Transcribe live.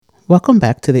Welcome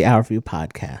back to the Our View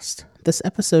podcast. This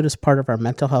episode is part of our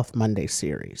Mental Health Monday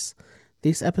series.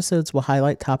 These episodes will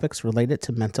highlight topics related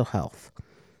to mental health.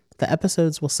 The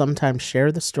episodes will sometimes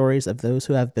share the stories of those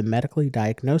who have been medically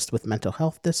diagnosed with mental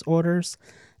health disorders,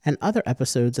 and other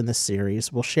episodes in the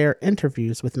series will share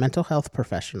interviews with mental health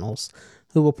professionals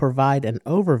who will provide an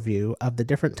overview of the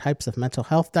different types of mental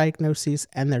health diagnoses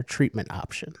and their treatment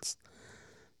options.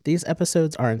 These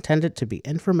episodes are intended to be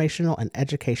informational and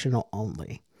educational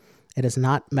only. It is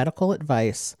not medical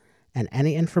advice, and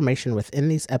any information within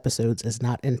these episodes is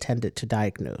not intended to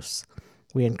diagnose.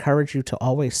 We encourage you to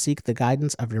always seek the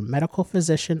guidance of your medical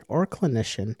physician or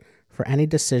clinician for any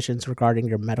decisions regarding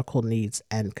your medical needs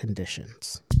and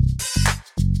conditions.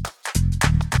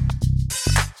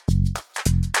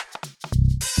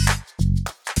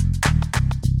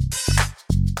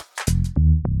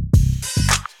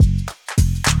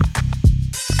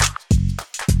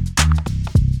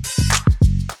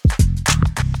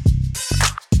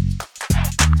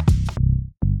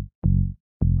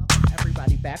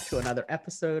 Back to another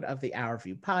episode of the Our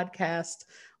View podcast.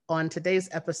 On today's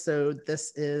episode,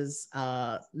 this is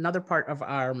another part of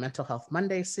our Mental Health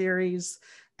Monday series,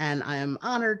 and I am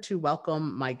honored to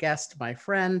welcome my guest, my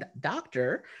friend,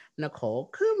 Dr.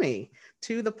 Nicole Kumi,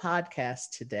 to the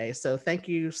podcast today. So thank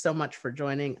you so much for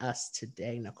joining us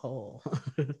today, Nicole.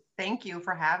 Thank you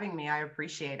for having me. I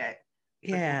appreciate it.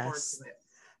 Yes.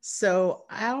 So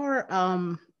our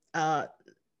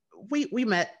we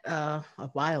met a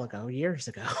while ago, years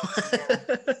ago.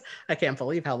 I can't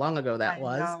believe how long ago that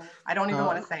was. Know. I don't even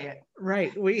want to say it.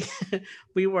 Right.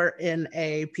 We were in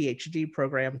a PhD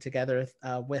program together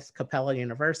with Capella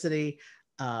University.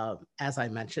 As I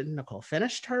mentioned, Nicole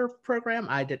finished her program.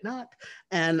 I did not.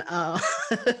 And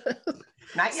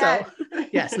not yet.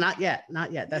 Yes, not yet.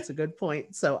 That's a good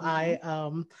point. So I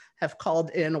have called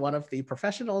in one of the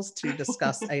professionals to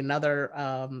discuss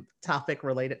another topic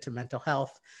related to mental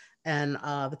health. And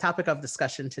the topic of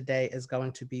discussion today is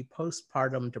going to be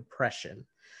postpartum depression.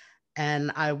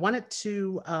 And I wanted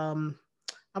to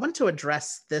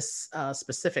address this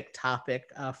specific topic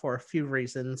for a few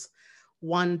reasons.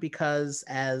 One, because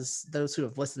as those who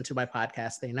have listened to my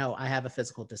podcast, they know I have a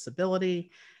physical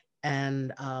disability.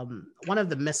 And one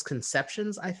of the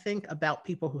misconceptions, I think, about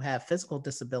people who have physical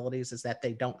disabilities is that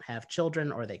they don't have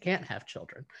children or they can't have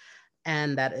children.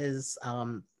 And that is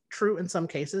true in some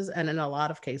cases. And in a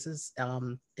lot of cases,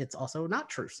 it's also not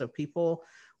true. So people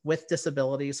with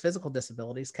disabilities, physical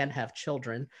disabilities, can have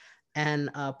children. And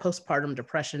postpartum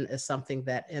depression is something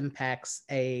that impacts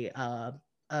a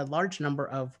large number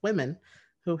of women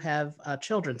who have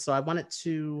children. So I wanted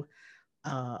to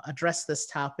address this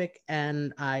topic.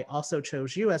 And I also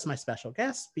chose you as my special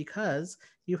guest because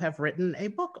you have written a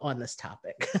book on this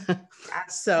topic.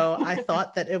 So I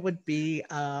thought that it would be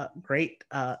great,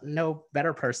 no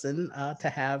better person to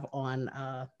have on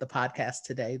the podcast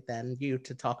today than you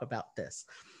to talk about this.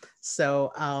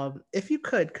 So if you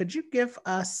could you give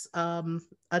us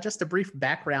just a brief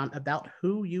background about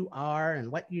who you are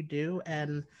and what you do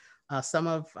and some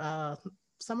of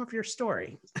your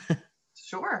story?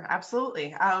 Sure,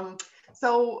 absolutely.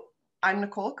 So I'm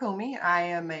Nicole Kumi. I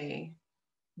am a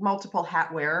multiple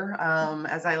hat wearer.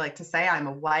 As I like to say, I'm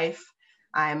a wife.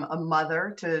 I'm a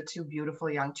mother to two beautiful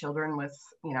young children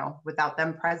without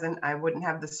them present, I wouldn't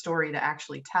have the story to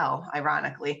actually tell,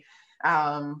 ironically.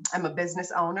 I'm a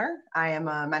business owner. I am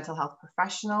a mental health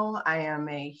professional. I am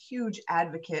a huge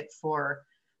advocate for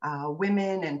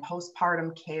women and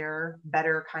postpartum care,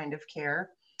 better kind of care.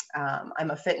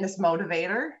 I'm a fitness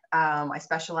motivator. I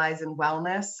specialize in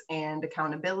wellness and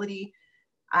accountability.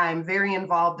 I'm very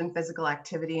involved in physical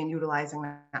activity and utilizing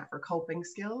that for coping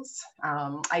skills.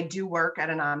 I do work at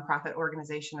a nonprofit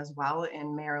organization as well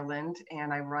in Maryland,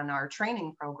 and I run our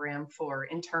training program for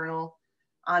internal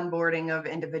onboarding of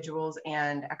individuals,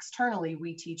 and externally,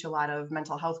 we teach a lot of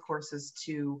mental health courses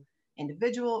to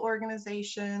individual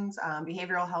organizations,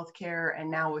 behavioral health care, and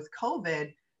now with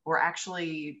COVID, we're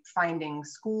actually finding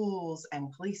schools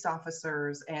and police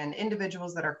officers and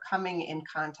individuals that are coming in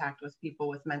contact with people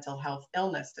with mental health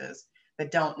illnesses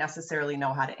that don't necessarily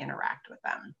know how to interact with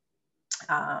them.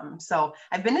 So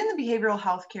I've been in the behavioral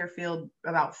health care field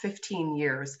about 15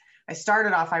 years. I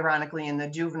started off, ironically, in the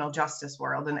juvenile justice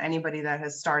world, and anybody that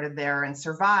has started there and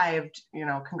survived,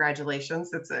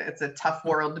 congratulations. It's a tough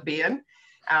world to be in.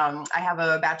 I have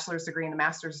a bachelor's degree and a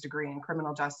master's degree in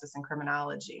criminal justice and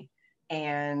criminology,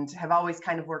 and have always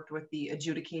kind of worked with the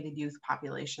adjudicated youth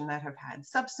population that have had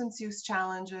substance use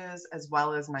challenges as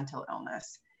well as mental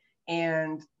illness.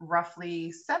 And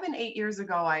roughly 7-8 years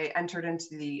ago, I entered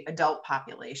into the adult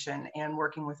population and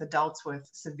working with adults with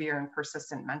severe and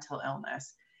persistent mental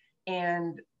illness.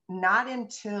 And not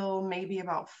until maybe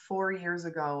about 4 years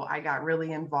ago, I got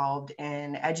really involved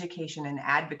in education and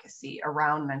advocacy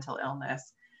around mental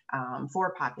illness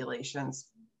for populations.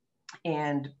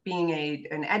 And being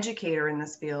an educator in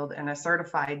this field and a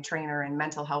certified trainer in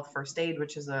mental health first aid,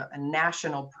 which is a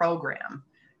national program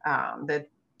that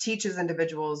teaches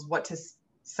individuals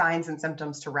signs and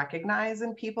symptoms to recognize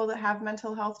in people that have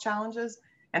mental health challenges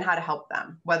and how to help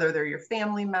them, whether they're your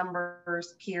family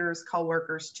members, peers,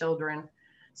 coworkers, children.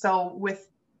 So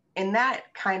in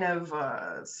that kind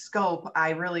of scope,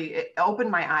 it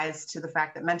opened my eyes to the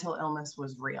fact that mental illness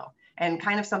was real. And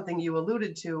kind of something you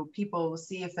alluded to, people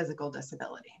see a physical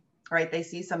disability, right? They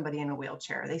see somebody in a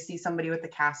wheelchair, they see somebody with a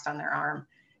cast on their arm,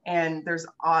 and there's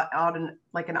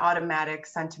like an automatic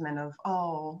sentiment of,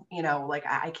 oh, like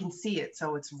I can see it,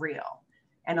 so it's real.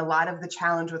 And a lot of the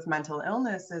challenge with mental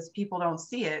illness is people don't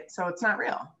see it, so it's not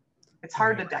real. It's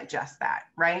hard to digest that,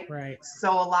 right? Right.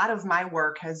 So a lot of my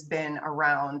work has been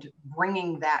around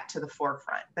bringing that to the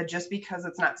forefront, that just because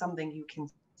it's not something you can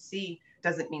see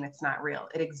doesn't mean it's not real.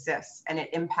 It exists, and it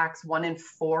impacts 1 in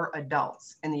 4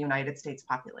 adults in the United States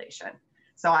population.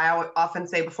 So I often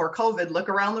say before COVID, look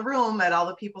around the room at all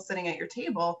the people sitting at your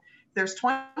table. If there's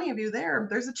 20 of you there,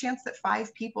 there's a chance that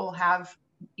 5 people have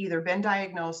either been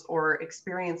diagnosed or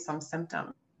experienced some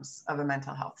symptoms of a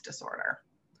mental health disorder.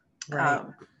 Right.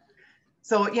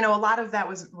 So, a lot of that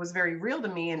was very real to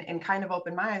me and kind of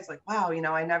opened my eyes, like, wow,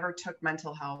 I never took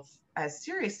mental health as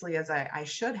seriously as I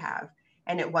should have.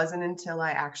 And it wasn't until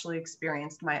I actually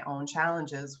experienced my own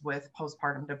challenges with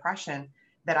postpartum depression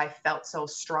that I felt so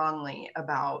strongly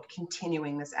about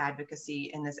continuing this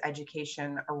advocacy and this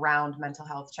education around mental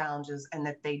health challenges, and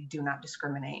that they do not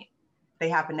discriminate. They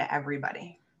happen to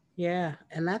everybody. Yeah.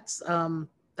 And that's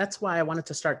why I wanted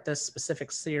to start this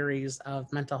specific series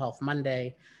of Mental Health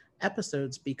Monday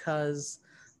episodes, because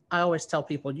I always tell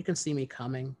people, you can see me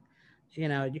coming.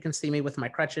 You can see me with my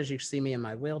crutches, you see me in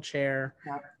my wheelchair.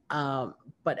 Yep.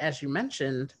 But as you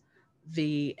mentioned,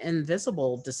 the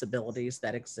invisible disabilities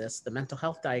that exist, the mental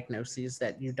health diagnoses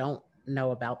that you don't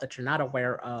know about, that you're not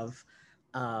aware of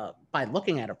by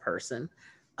looking at a person,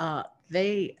 I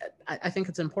think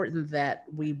it's important that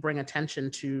we bring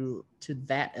attention to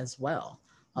that as well,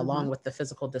 along with the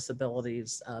physical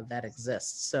disabilities that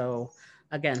exist. So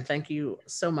again, thank you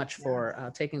so much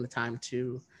for taking the time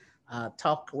to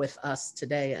talk with us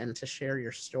today and to share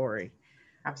your story.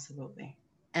 Absolutely.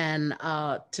 And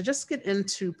to just get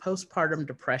into postpartum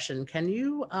depression, can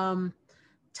you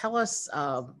tell us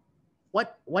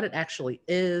what it actually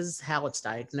is, how it's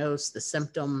diagnosed, the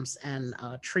symptoms, and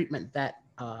treatment that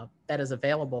is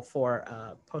available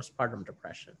for postpartum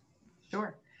depression?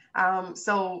 Sure.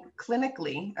 So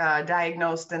clinically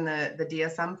diagnosed in the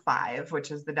DSM-5,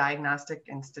 which is the Diagnostic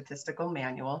and Statistical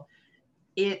Manual,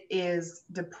 it is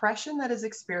depression that is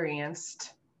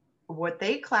experienced. What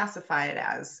they classify it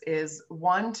as is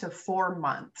 1 to 4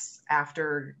 months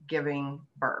after giving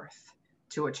birth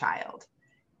to a child.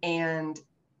 And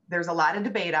there's a lot of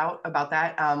debate out about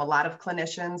that. A lot of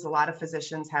clinicians, a lot of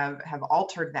physicians have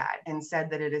altered that and said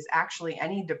that it is actually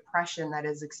any depression that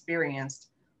is experienced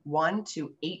 1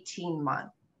 to 18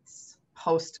 months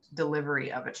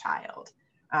post-delivery of a child.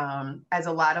 As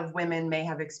a lot of women may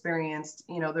have experienced,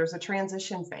 there's a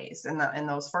transition phase, and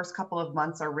those first couple of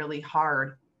months are really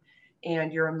hard,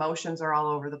 and your emotions are all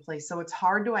over the place. So it's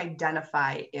hard to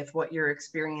identify if what you're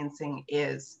experiencing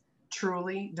is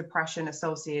truly depression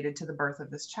associated to the birth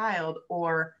of this child,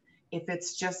 or if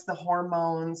it's just the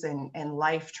hormones and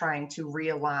life trying to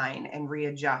realign and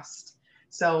readjust.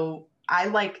 So I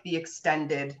like the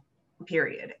extended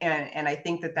period. And I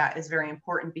think that is very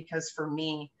important, because for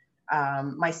me,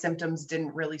 my symptoms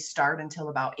didn't really start until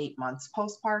about 8 months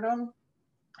postpartum,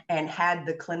 and had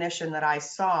the clinician that I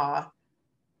saw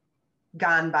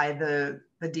gone by the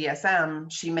DSM,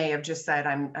 she may have just said,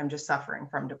 I'm just suffering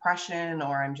from depression,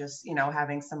 or I'm just,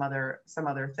 having some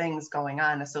other things going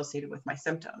on associated with my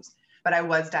symptoms. But I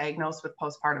was diagnosed with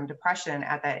postpartum depression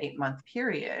at that 8-month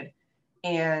period.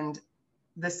 And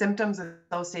the symptoms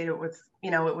associated with,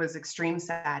 it was extreme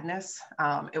sadness.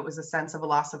 It was a sense of a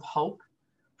loss of hope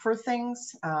for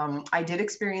things. I did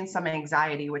experience some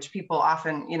anxiety, which people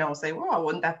often, say, well,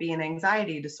 wouldn't that be an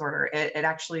anxiety disorder? It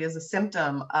actually is a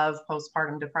symptom of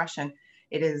postpartum depression.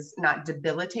 It is not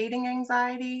debilitating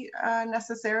anxiety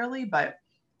necessarily, but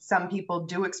some people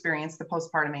do experience the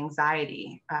postpartum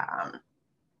anxiety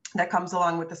that comes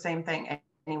along with the same thing,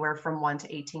 anywhere from 1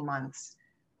 to 18 months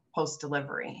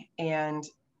post-delivery. And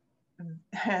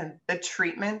the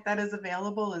treatment that is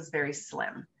available is very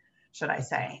slim, should I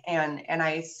say. And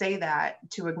I say that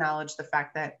to acknowledge the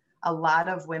fact that a lot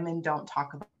of women don't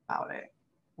talk about it.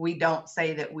 we don't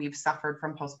say that we've suffered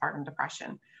from postpartum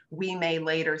depression. We may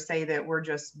later say that we're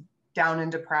just down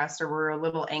and depressed, or we're a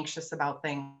little anxious about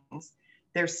things.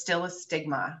 There's still a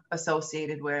stigma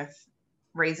associated with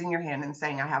raising your hand and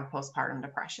saying, I have postpartum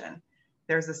depression.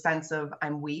 There's a sense of,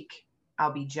 I'm weak,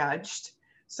 I'll be judged.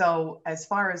 So as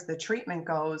far as the treatment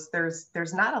goes,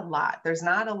 there's not a lot. There's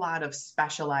not a lot of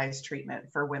specialized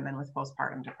treatment for women with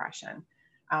postpartum depression.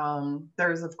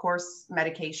 There's, of course,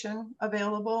 medication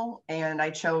available, and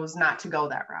I chose not to go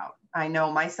that route. I know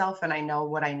myself, and I know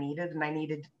what I needed, and I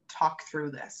needed to talk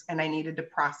through this, and I needed to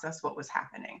process what was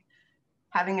happening.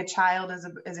 Having a child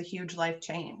is a huge life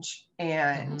change,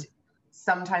 and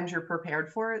sometimes you're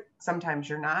prepared for it, sometimes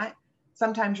you're not.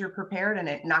 Sometimes you're prepared and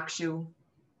it knocks you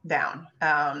down.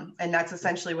 And that's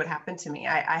essentially what happened to me.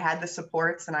 I had the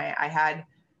supports, and I had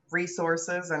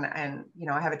resources, and you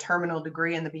know, I have a terminal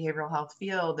degree in the behavioral health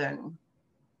field, and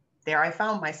there I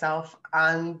found myself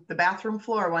on the bathroom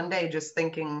floor one day just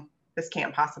thinking, this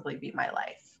can't possibly be my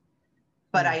life.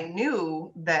 But I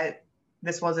knew that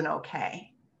this wasn't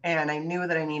okay, and I knew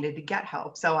that I needed to get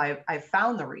help. So I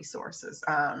found the resources.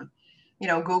 You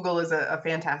know, Google is a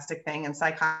fantastic thing, and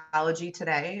Psychology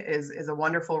Today is a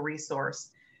wonderful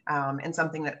resource, and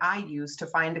something that I use to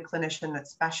find a clinician that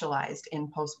specialized in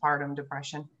postpartum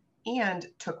depression and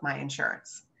took my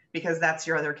insurance, because that's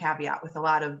your other caveat with a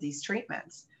lot of these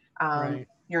treatments. Right.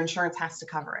 Your insurance has to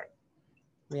cover it.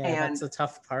 Yeah, And that's a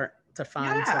tough part to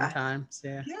find sometimes.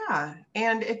 Yeah. Yeah.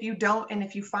 And if you don't, and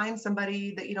if you find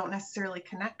somebody that you don't necessarily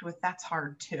connect with, that's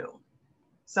hard too.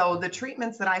 So the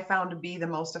treatments that I found to be the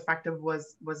most effective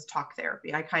was talk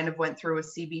therapy. I kind of went through a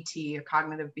CBT, a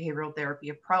cognitive behavioral therapy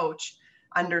approach,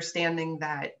 understanding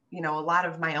that, you know, a lot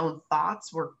of my own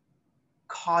thoughts were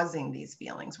causing these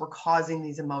feelings, were causing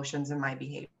these emotions in my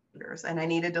behaviors. And I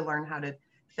needed to learn how to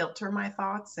filter my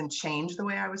thoughts and change the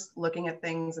way I was looking at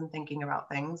things and thinking about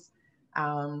things.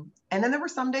 And then there were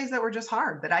some days that were just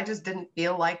hard, that I just didn't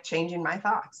feel like changing my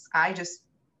thoughts. I just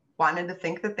wanted to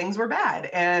think that things were bad,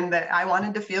 and that I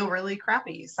wanted to feel really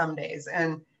crappy some days.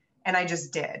 And I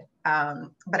just did.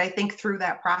 But I think through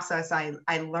that process,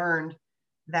 I learned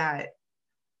that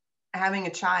having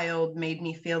a child made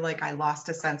me feel like I lost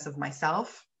a sense of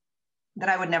myself that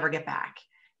I would never get back.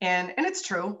 And it's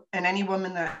true. And any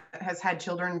woman that has had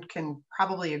children can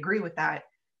probably agree with that.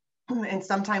 And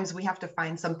sometimes we have to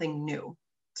find something new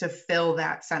to fill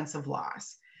that sense of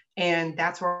loss. And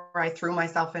that's where I threw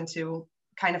myself into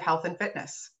kind of health and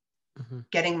fitness,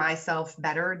 getting myself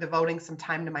better, devoting some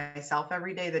time to myself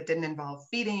every day that didn't involve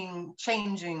feeding,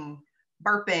 changing,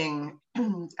 burping,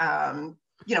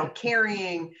 you know,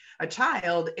 carrying a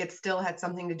child. It still had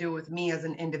something to do with me as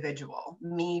an individual,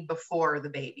 me before the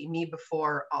baby, me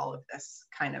before all of this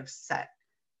kind of set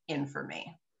in for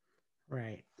me.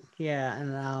 Right. Yeah.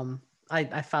 And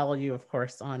I follow you, of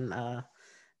course, on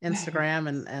Instagram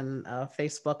and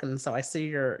Facebook. And so I see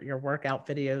your workout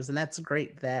videos, and that's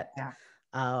great that,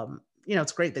 you know,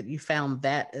 it's great that you found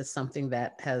that as something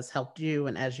that has helped you.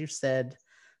 And as you said,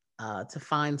 to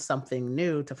find something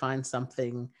new, to find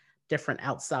something different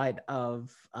outside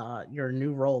of your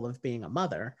new role of being a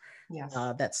mother,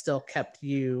 that still kept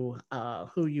you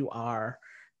who you are.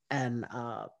 And,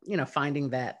 you know, finding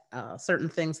that certain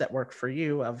things that work for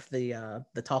you, of the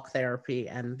talk therapy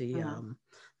and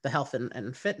the health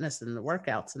and fitness and the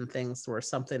workouts and things, were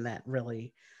something that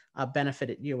really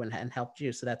benefited you and helped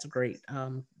you. So that's great.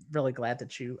 Really glad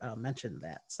that you mentioned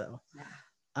that. So,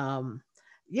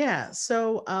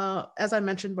 So as I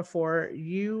mentioned before,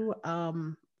 you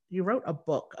wrote a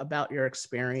book about your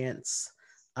experience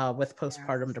with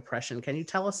postpartum depression. Can you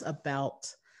tell us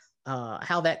about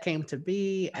how that came to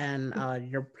be, and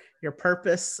your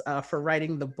purpose for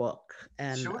writing the book,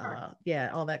 and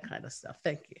all that kind of stuff?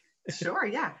 Thank you. Sure.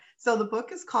 Yeah. So the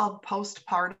book is called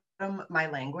Postpartum, My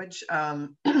Language.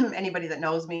 Anybody that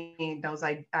knows me knows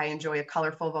I enjoy a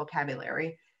colorful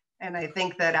vocabulary. And I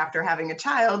think that after having a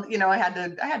child, you know, I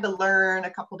had to learn a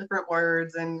couple different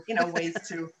words and, you know, ways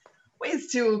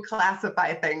to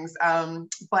classify things.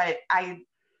 But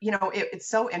it's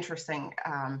so interesting.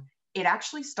 It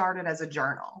actually started as a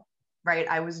journal, right?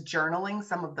 I was journaling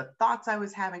some of the thoughts I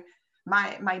was having.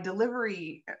 My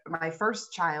delivery, my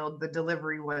first child, the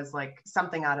delivery was like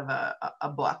something out of a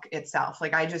book itself.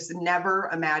 Like, I just never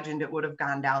imagined it would have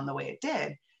gone down the way it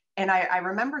did. And I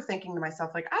remember thinking to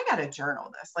myself, like, I got to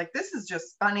journal this. Like, this is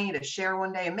just funny to share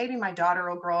one day. And maybe my daughter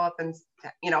will grow up and,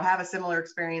 you know, have a similar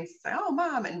experience, say, oh,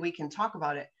 Mom, and we can talk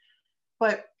about it.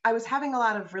 But I was having a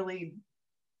lot of really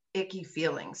icky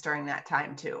feelings during that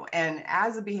time too. And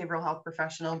as a behavioral health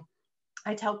professional,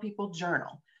 I tell people,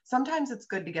 journal. Sometimes it's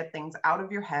good to get things out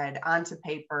of your head onto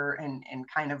paper and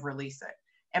kind of release it.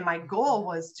 And my goal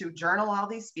was to journal all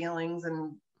these feelings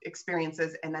and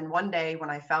experiences. And then one day when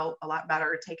I felt a lot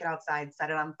better, take it outside, set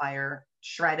it on fire,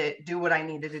 shred it, do what I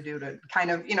needed to do to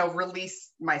kind of,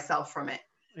 release myself from it.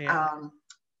 Yeah.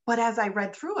 But as I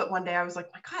read through it one day, I was like,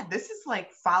 my God, this is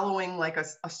like following like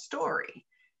a story.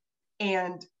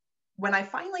 And when I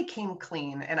finally came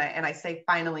clean, and I say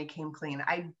finally came clean,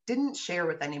 I didn't share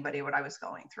with anybody what I was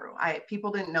going through.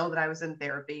 People didn't know that I was in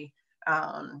therapy.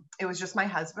 It was just my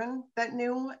husband that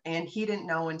knew, and he didn't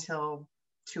know until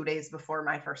 2 days before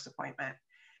my first appointment.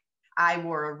 I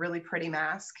wore a really pretty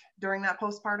mask during that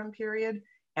postpartum period,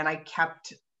 and I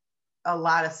kept a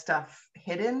lot of stuff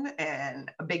hidden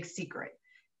and a big secret.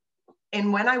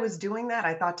 And when I was doing that,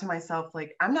 I thought to myself,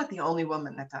 like, I'm not the only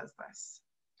woman that does this.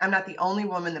 I'm not the only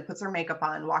woman that puts her makeup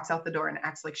on, walks out the door and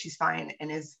acts like she's fine and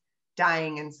is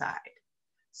dying inside.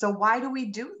 So why do we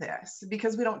do this?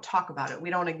 Because we don't talk about it. We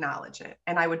don't acknowledge it.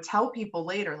 And I would tell people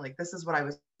later, like, this is what I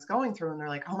was going through. And they're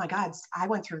like, oh my God, I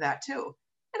went through that too.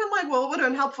 And I'm like, well, it would have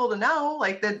been helpful to know,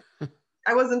 like, that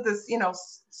I wasn't this,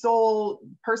 sole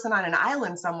person on an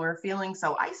island somewhere feeling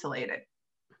so isolated.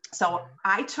 So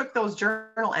I took those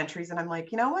journal entries and I'm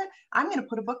like, you know what? I'm going to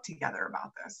put a book together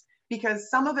about this, because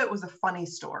some of it was a funny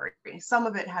story. Some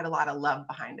of it had a lot of love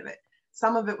behind it.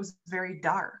 Some of it was very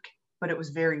dark, but it was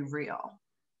very real.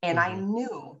 And I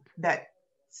knew that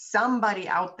somebody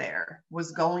out there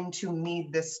was going to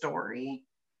need this story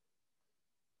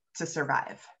to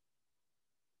survive,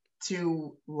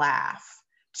 to laugh,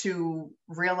 to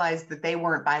realize that they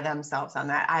weren't by themselves on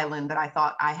that island that I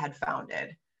thought I had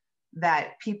founded,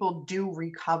 that people do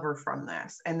recover from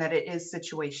this, and that it is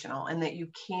situational, and that you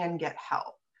can get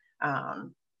help.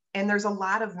 And there's a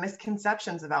lot of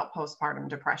misconceptions about postpartum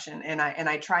depression. And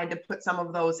I tried to put some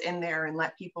of those in there and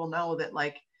let people know that,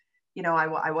 like,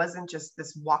 I wasn't just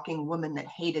this walking woman that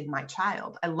hated my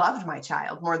child. I loved my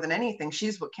child more than anything.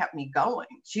 She's what kept me going.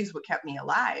 She's what kept me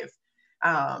alive.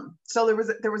 So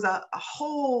there was a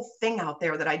whole thing out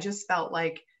there that I just felt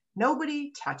like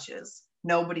nobody touches,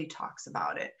 nobody talks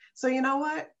about it. So you know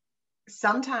what?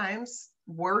 Sometimes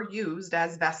we're used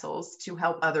as vessels to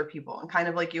help other people. And kind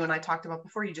of like you and I talked about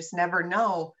before, you just never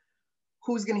know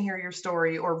who's going to hear your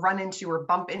story or run into or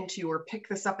bump into or pick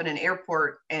this up in an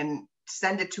airport and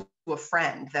send it to a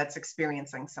friend that's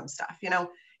experiencing some stuff,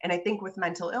 And I think with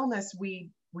mental illness,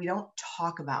 we don't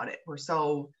talk about it. We're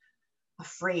so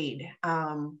afraid.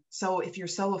 So if you're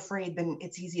so afraid, then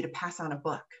it's easy to pass on a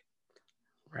book.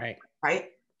 Right.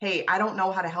 Hey, I don't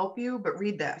know how to help you, but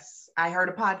read this. I heard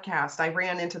a podcast. I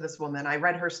ran into this woman. I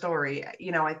read her story.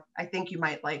 I think you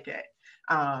might like it.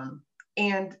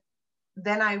 And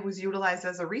then I was utilized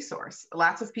as a resource.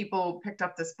 Lots of people picked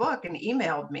up this book and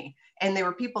emailed me, and they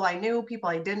were people I knew, people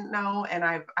I didn't know. And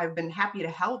I've been happy to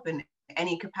help in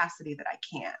any capacity that I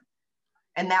can.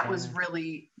 And that was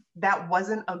that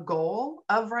wasn't a goal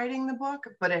of writing the book,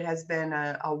 but it has been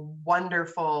a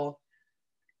wonderful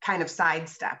kind of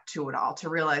sidestep to it all, to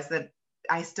realize that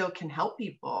I still can help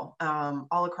people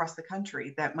all across the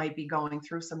country that might be going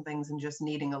through some things and just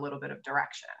needing a little bit of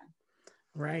direction.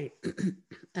 Right.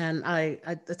 And I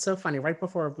it's so funny. Right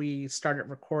before we started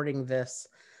recording this,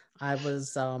 I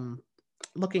was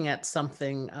looking at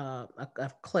something,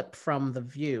 a clip from The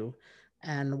View,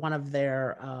 and one of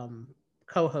their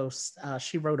co-hosts,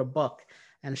 she wrote a book,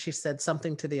 and she said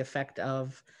something to the effect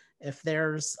of, if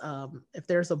there's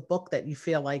a book that you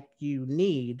feel like you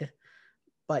need,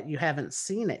 but you haven't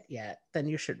seen it yet, then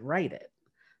you should write it.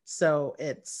 So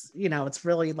it's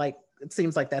really like, it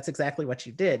seems like that's exactly what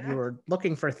you did. You were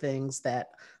looking for things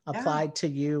that applied to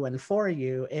you and for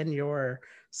you in your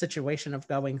situation of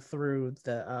going through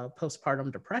the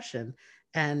postpartum depression,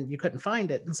 and you couldn't find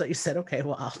it. And so you said, okay,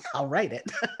 well, I'll write it.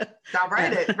 I'll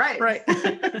write it. Right. Right.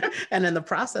 And in the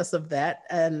process of that,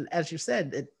 and as you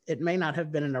said, it may not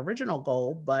have been an original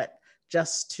goal, but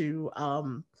just to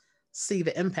see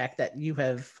the impact that you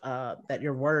have, that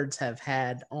your words have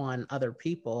had on other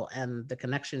people, and the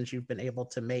connections you've been able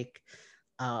to make,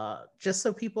 just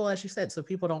so people, as you said, so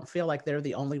people don't feel like they're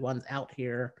the only ones out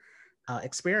here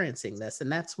experiencing this.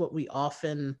 And that's what we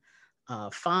often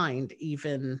find,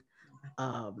 even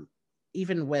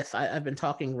with, I've been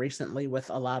talking recently with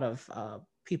a lot of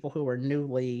people who are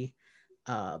newly,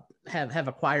 have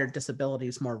acquired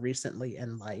disabilities more recently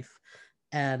in life.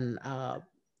 And I've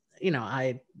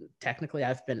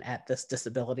been at this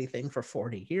disability thing for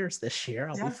 40 years this year.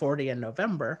 I'll be 40 in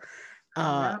November.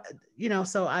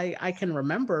 So I can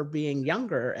remember being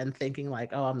younger and thinking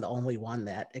like, oh, I'm the only one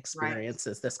that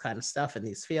experiences this kind of stuff and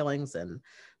these feelings and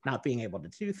not being able to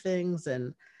do things.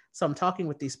 And so I'm talking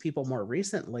with these people more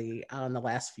recently in the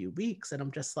last few weeks, and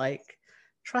I'm just like,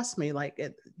 trust me, like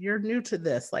you're new to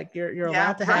this. Like you're Yeah,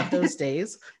 allowed to have right. those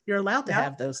days. You're allowed to Yep.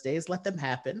 have those days. Let them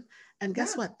happen. And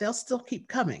guess Yeah, what? They'll still keep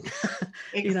coming.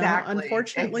 exactly.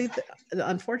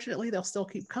 Unfortunately, they'll still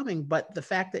keep coming. But the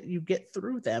fact that you get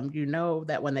through them, you know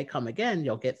that when they come again,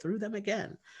 you'll get through them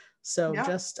again. So Yep.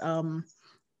 just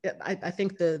I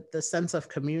think the sense of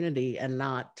community and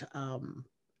not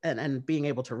and being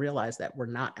able to realize that we're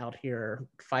not out here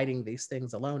fighting these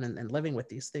things alone and living with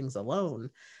these things alone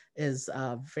is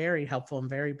very helpful and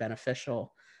very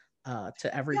beneficial to Yeah,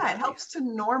 it everybody. helps to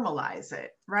normalize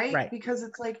it, right? Right, Because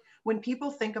it's like when people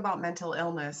think about mental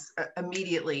illness,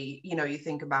 immediately, you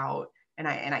think about, and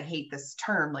I hate this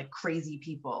term, like crazy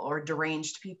people or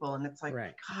deranged people, and it's like,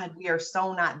 right, God, we are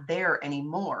so not there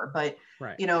anymore. But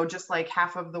right, just like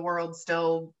half of the world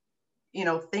still,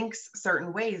 thinks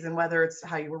certain ways, and whether it's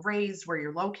how you were raised, where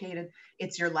you're located,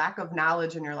 it's your lack of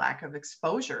knowledge and your lack of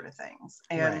exposure to things.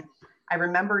 right. And I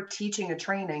remember teaching a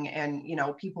training, and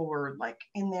people were like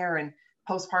in there, and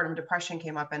postpartum depression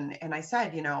came up, and I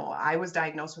said, I was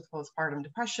diagnosed with postpartum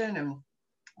depression, and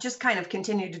just kind of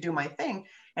continued to do my thing.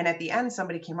 And at the end,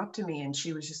 somebody came up to me, and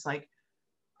she was just like,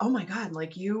 oh my God,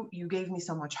 like you gave me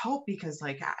so much hope, because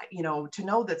like, to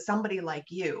know that somebody like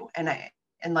you,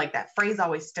 and like that phrase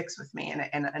always sticks with me.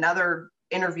 And another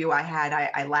interview I had,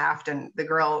 I laughed, and the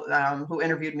girl who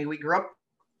interviewed me, we grew up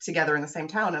together in the same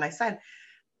town. And I said,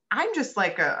 I'm just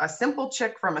like a simple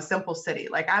chick from a simple city.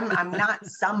 Like I'm not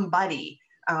somebody,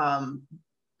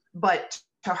 but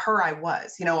to her, I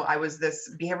was, I was this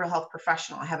behavioral health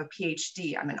professional. I have a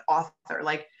PhD. I'm an author.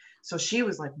 Like, so she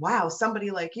was like, wow,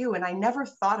 somebody like you. And I never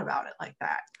thought about it like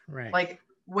that. Right. Like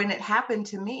when it happened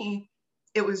to me,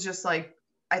 it was just like,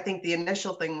 I think the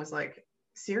initial thing was like,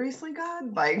 seriously,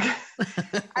 God, like,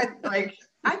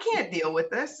 I can't deal with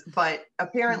this, but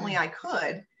apparently I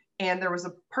could. And there was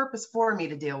a purpose for me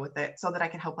to deal with it so that I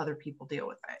could help other people deal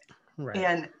with it. Right.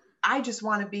 And I just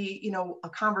want to be, a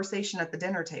conversation at the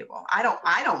dinner table. I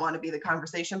don't want to be the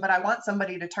conversation, but I want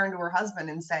somebody to turn to her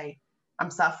husband and say, I'm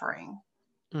suffering,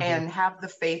 Mm-hmm. and have the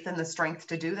faith and the strength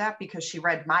to do that, because she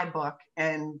read my book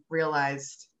and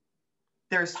realized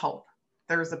there's hope.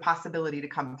 There's a possibility to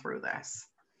come through this.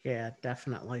 Yeah,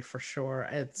 definitely, for sure.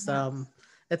 Yes.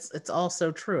 It's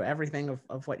also true, everything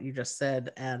of what you just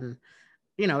said. And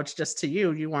it's just to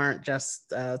you. You weren't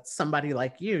just somebody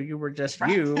like you. You were just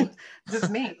Right. you. Just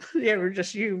me. Yeah, we're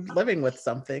just you living with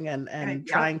something and Yep.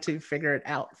 trying to figure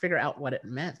out what it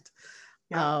meant.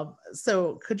 Yep.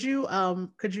 So could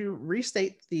you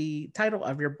restate the title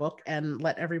of your book and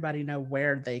let everybody know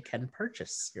where they can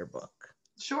purchase your book?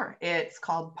 Sure. It's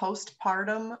called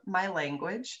Postpartum My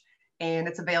Language, and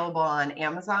it's available on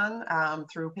Amazon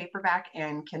through paperback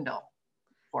and Kindle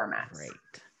formats. Great.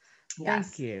 Thank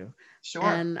Yes. you. Sure.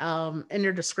 And in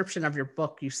your description of your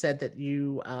book, you said that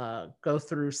you go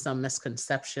through some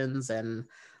misconceptions and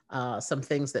some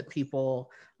things that people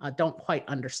don't quite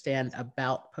understand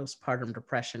about postpartum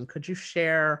depression. Could you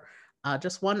share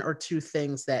just one or two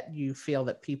things that you feel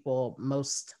that people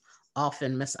most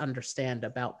often misunderstand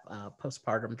about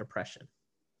postpartum depression?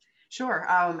 Sure.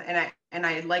 And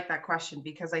I like that question,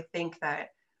 because I think that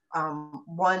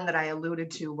one that I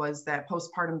alluded to was that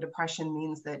postpartum depression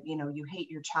means that you hate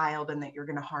your child and that you're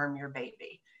going to harm your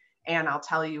baby. And I'll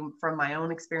tell you from my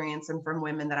own experience and from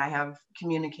women that I have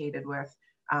communicated with,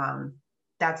 um,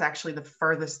 that's actually the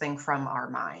furthest thing from our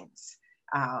minds.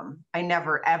 I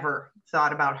never ever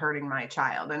thought about hurting my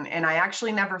child, and I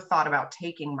actually never thought about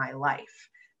taking my life.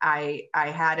 I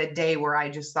had a day where I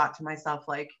just thought to myself,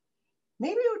 like,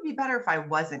 maybe it would be better if I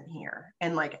wasn't here.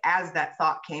 And like, as that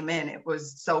thought came in, it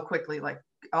was so quickly like,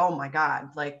 oh my God,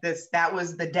 like that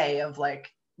was the day of like,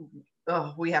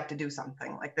 oh, we have to do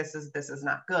something. Like, this is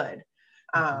not good.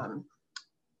 Mhm. Um,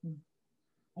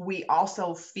 we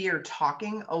also fear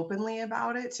talking openly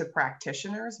about it to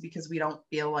practitioners, because we don't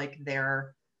feel like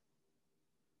they're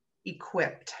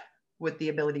equipped with the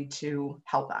ability to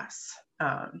help us.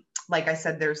 Like I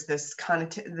said, there's this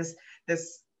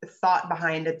this thought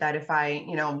behind it that if I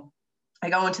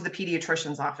go into the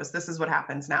pediatrician's office, this is what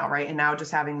happens now, right? And now,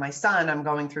 just having my son, I'm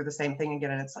going through the same thing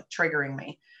again, and it's like triggering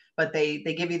me. But they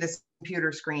give you this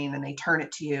computer screen, and they turn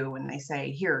it to you, and they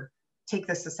say, here, take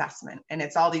this assessment. And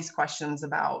it's all these questions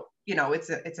about,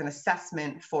 it's an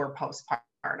assessment for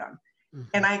postpartum.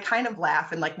 And Mhm. I kind of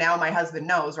laugh, and like, now my husband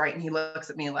knows, right? And he looks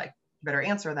at me like, you better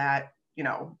answer that,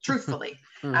 truthfully.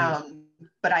 Mhm. Um,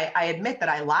 but I admit that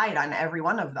I lied on every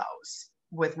one of those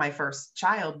with my first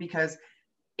child, because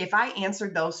if I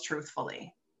answered those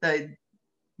truthfully, the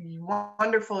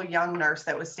wonderful young nurse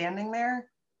that was standing there,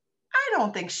 I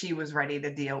don't think she was ready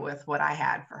to deal with what I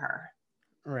had for her.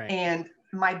 Right. And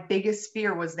my biggest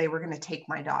fear was they were going to take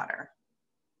my daughter.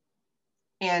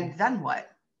 And then what?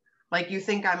 Like, you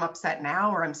think I'm upset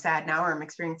now, or I'm sad now, or I'm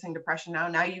experiencing depression now.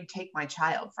 Now you take my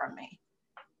child from me.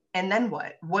 And then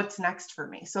what? What's next for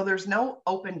me? So there's no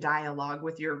open dialogue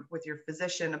with your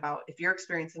physician about, if you're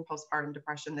experiencing postpartum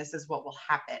depression, this is what will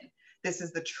happen. This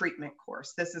is the treatment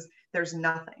course. There's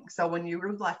nothing. So when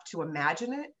you're left to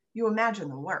imagine it, you imagine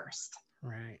the worst.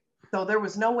 Right. So there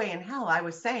was no way in hell I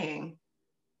was saying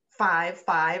 5,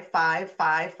 5, 5,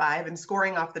 5, 5, and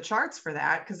scoring off the charts for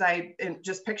that, because I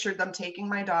just pictured them taking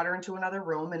my daughter into another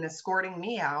room and escorting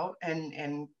me out,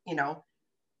 and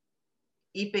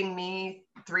eeping me,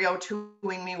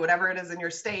 302ing me, whatever it is in your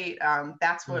state.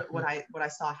 That's what I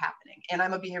saw happening. And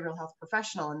I'm a behavioral health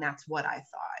professional, and that's what I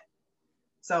thought.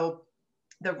 So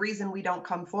the reason we don't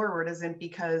come forward isn't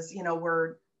because,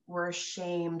 we're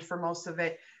ashamed for most of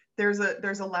it. There's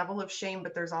a level of shame,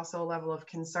 but there's also a level of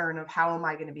concern of, how am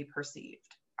I going to be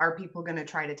perceived? Are people going to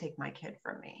try to take my kid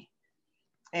from me?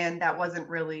 And that wasn't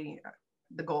really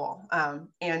the goal.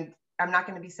 And I'm not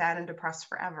going to be sad and depressed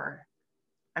forever.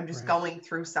 I'm just going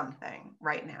through something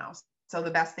right now. So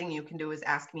the best thing you can do is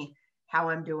ask me how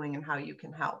I'm doing and how you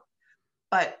can help.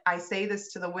 But I say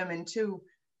this to the women too.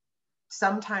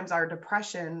 Sometimes our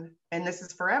depression, and this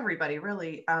is for everybody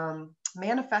really,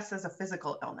 manifests as a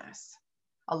physical illness.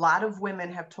 A lot of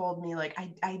women have told me, like,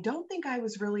 I don't think I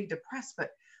was really depressed,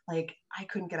 but like, I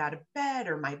couldn't get out of bed,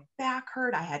 or my back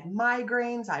hurt. I had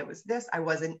migraines. I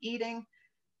wasn't eating.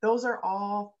 Those are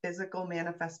all physical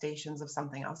manifestations of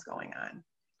something else going on.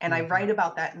 And I write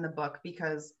about that in the book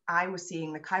because I was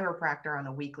seeing the chiropractor on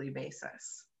a weekly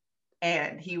basis.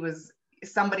 And he was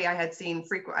somebody I had seen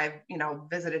I've,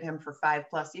 visited him for 5+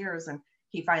 years. And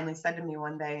he finally said to me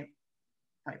one day,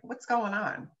 like, what's going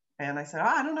on? And I said,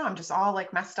 I don't know. I'm just all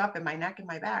like messed up in my neck and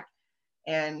my back.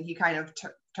 And he kind of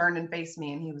turned and faced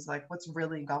me, and he was like, what's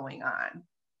really going on?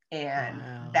 And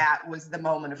that was the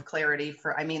moment of clarity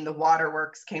the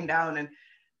waterworks came down, and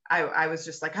I was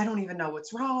just like, I don't even know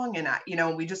what's wrong. And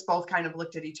we just both kind of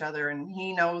looked at each other, and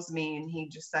he knows me, and he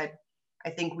just said, I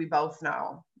think we both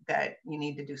know that you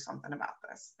need to do something about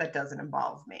this that doesn't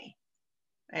involve me.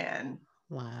 And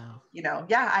wow.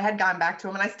 I had gone back to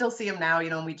him, and I still see him now,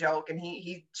 and we joke, and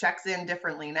he checks in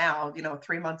differently now,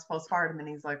 3 months postpartum, and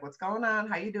he's like, what's going on?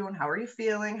 How you doing? How are you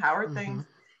feeling? How are things?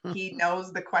 He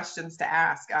knows the questions to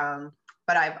ask.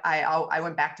 But I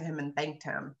went back to him and thanked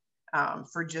him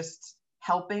for just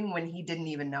helping when he didn't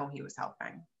even know he was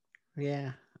helping.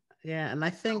 Yeah. Yeah. And I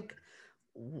think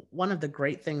one of the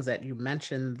great things that you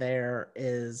mentioned there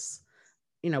is,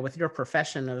 with your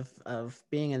profession of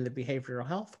being in the behavioral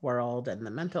health world and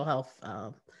the mental health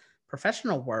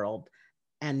professional world,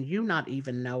 and you not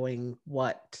even knowing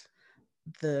what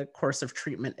the course of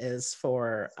treatment is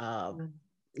for,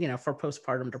 for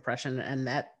postpartum depression, and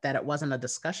that it wasn't a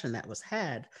discussion that was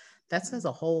had, that says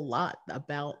a whole lot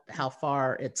about how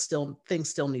far things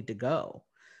still need to go,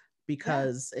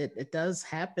 because it does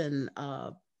happen.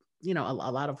 A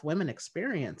lot of women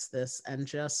experience this,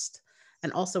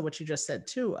 and also what you just said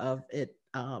too, of it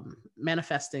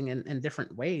manifesting in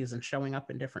different ways and showing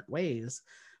up in different ways,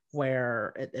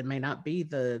 where it may not be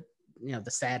the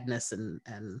sadness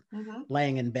and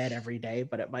laying in bed every day,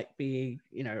 but it might be,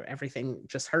 everything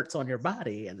just hurts on your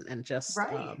body, and just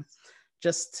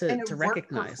to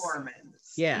recognize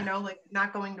performance, like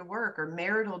not going to work, or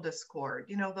marital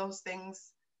discord, those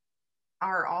things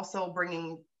are also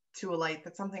bringing to a light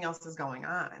that something else is going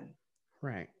on.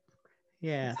 Right.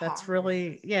 Yeah, that's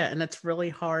really, and it's really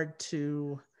hard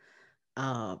to,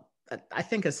 I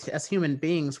think as human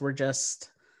beings, we're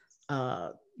just,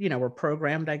 we're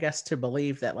programmed, I guess, to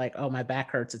believe that, like, oh, my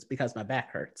back hurts, it's because my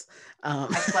back hurts.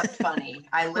 I slept funny.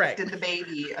 I lifted the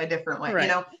baby a different way.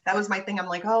 That was my thing. I'm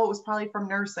like, oh, it was probably from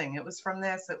nursing. It was from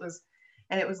this. It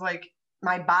was like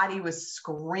my body was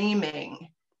screaming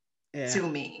to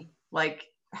me, like,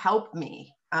 help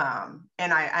me.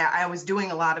 And I was doing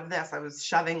a lot of this. I was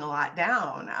shoving a lot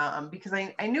down because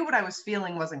I knew what I was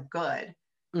feeling wasn't good.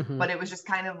 But it was just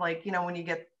kind of like,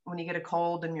 when you get a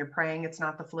cold and you're praying it's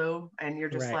not the flu, and you're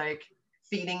just like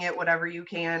feeding it whatever you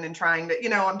can and trying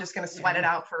to, I'm just going to sweat it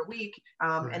out for a week.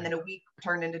 And then a week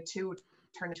turned into 2,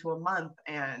 turned into a month.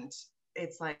 And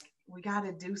it's like, we got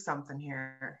to do something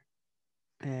here.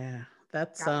 Yeah,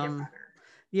 that's,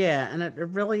 yeah. And it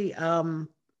really,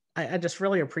 I just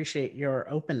really appreciate your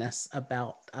openness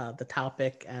about the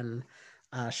topic, and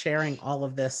sharing all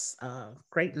of this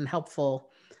great and helpful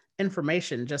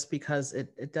information, just because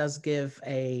it does give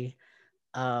a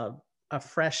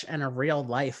fresh and a real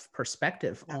life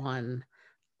perspective on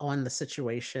the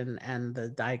situation and the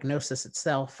diagnosis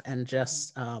itself, and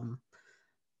just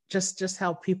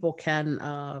how people can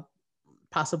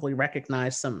possibly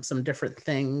recognize some different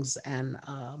things. And,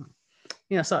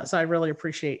 so I really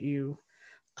appreciate you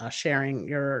sharing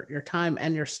your time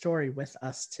and your story with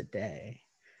us today.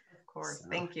 Of course. So,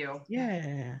 thank you.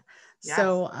 Yeah. Yes.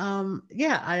 So,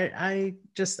 I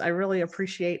really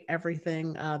appreciate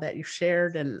everything that you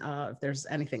shared. And if there's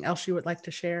anything else you would like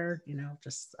to share,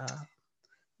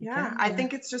 I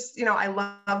think it's just, I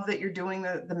love that you're doing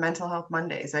the Mental Health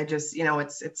Mondays. I just,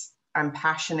 I'm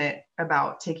passionate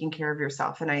about taking care of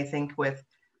yourself. And I think with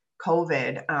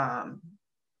COVID,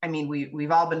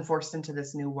 we've all been forced into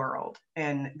this new world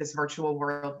and this virtual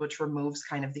world, which removes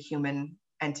kind of the human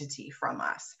entity from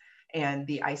us and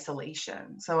the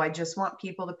isolation. So I just want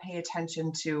people to pay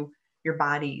attention to your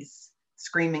bodies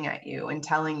screaming at you and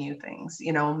telling you things,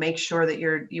 make sure that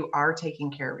you are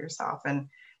taking care of yourself.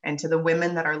 And to the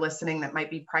women that are listening that might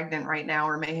be pregnant right now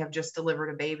or may have just delivered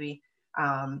a baby,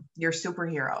 you're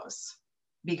superheroes,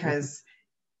 because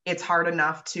it's hard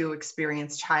enough to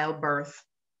experience childbirth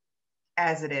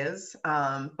as it is.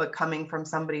 But coming from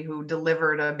somebody who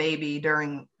delivered a baby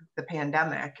during the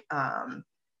pandemic,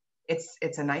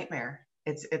 it's a nightmare.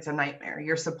 It's a nightmare.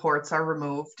 Your supports are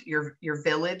removed. Your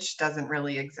village doesn't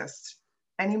really exist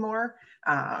anymore.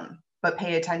 But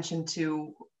pay attention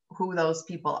to who those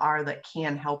people are that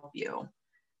can help you.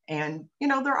 And,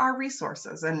 there are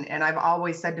resources. And I've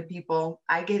always said to people,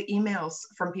 I get emails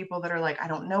from people that are like, I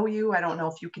don't know you. I don't know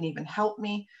if you can even help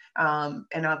me.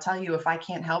 And I'll tell you, if I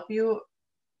can't help you,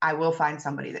 I will find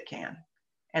somebody that can.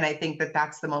 And I think that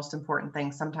that's the most important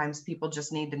thing. Sometimes people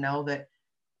just need to know that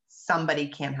somebody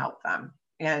can help them.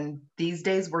 And these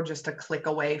days we're just a click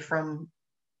away from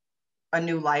a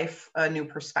new life, a new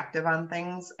perspective on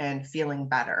things, and feeling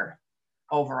better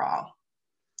overall.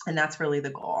 And that's really the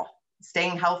goal.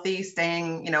 Staying healthy,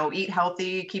 eat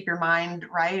healthy, keep your mind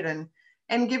right,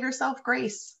 and give yourself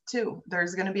grace too.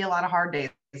 There's going to be a lot of hard days.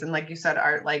 And like you said,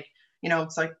 Art,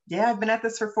 it's like, I've been at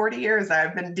this for 40 years.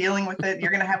 I've been dealing with it.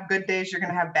 You're going to have good days. You're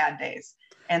going to have bad days.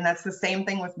 And that's the same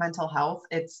thing with mental health.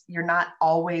 You're not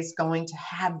always going to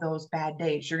have those bad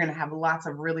days. You're going to have lots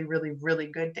of really, really, really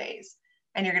good days.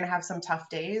 And you're going to have some tough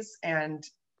days, and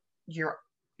you're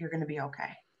going to be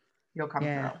okay. You'll come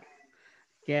through.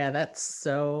 Yeah, that's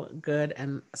so good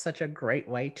and such a great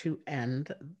way to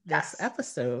end this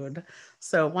episode.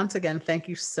 So once again, thank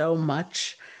you so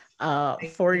much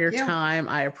for your time.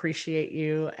 I appreciate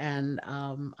you. And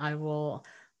I will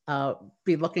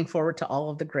be looking forward to all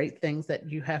of the great things that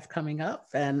you have coming up.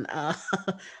 And I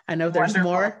know there's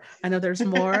more.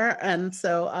 And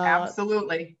so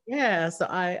absolutely. Yeah. So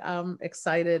I'm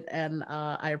excited, and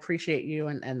I appreciate you,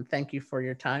 and thank you for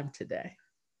your time today.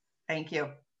 Thank you.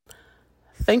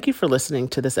 Thank you for listening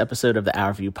to this episode of the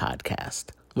Our View podcast.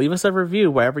 Leave us a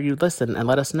review wherever you listen and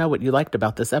let us know what you liked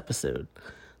about this episode.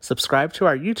 Subscribe to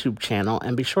our YouTube channel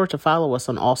and be sure to follow us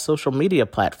on all social media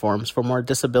platforms for more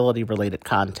disability-related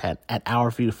content at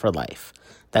Our View for Life.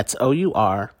 That's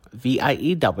OURVIEW,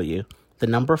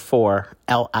 4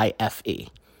 LIFE.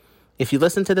 If you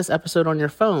listen to this episode on your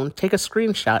phone, take a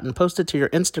screenshot and post it to your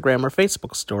Instagram or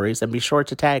Facebook stories and be sure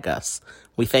to tag us.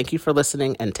 We thank you for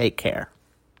listening and take care.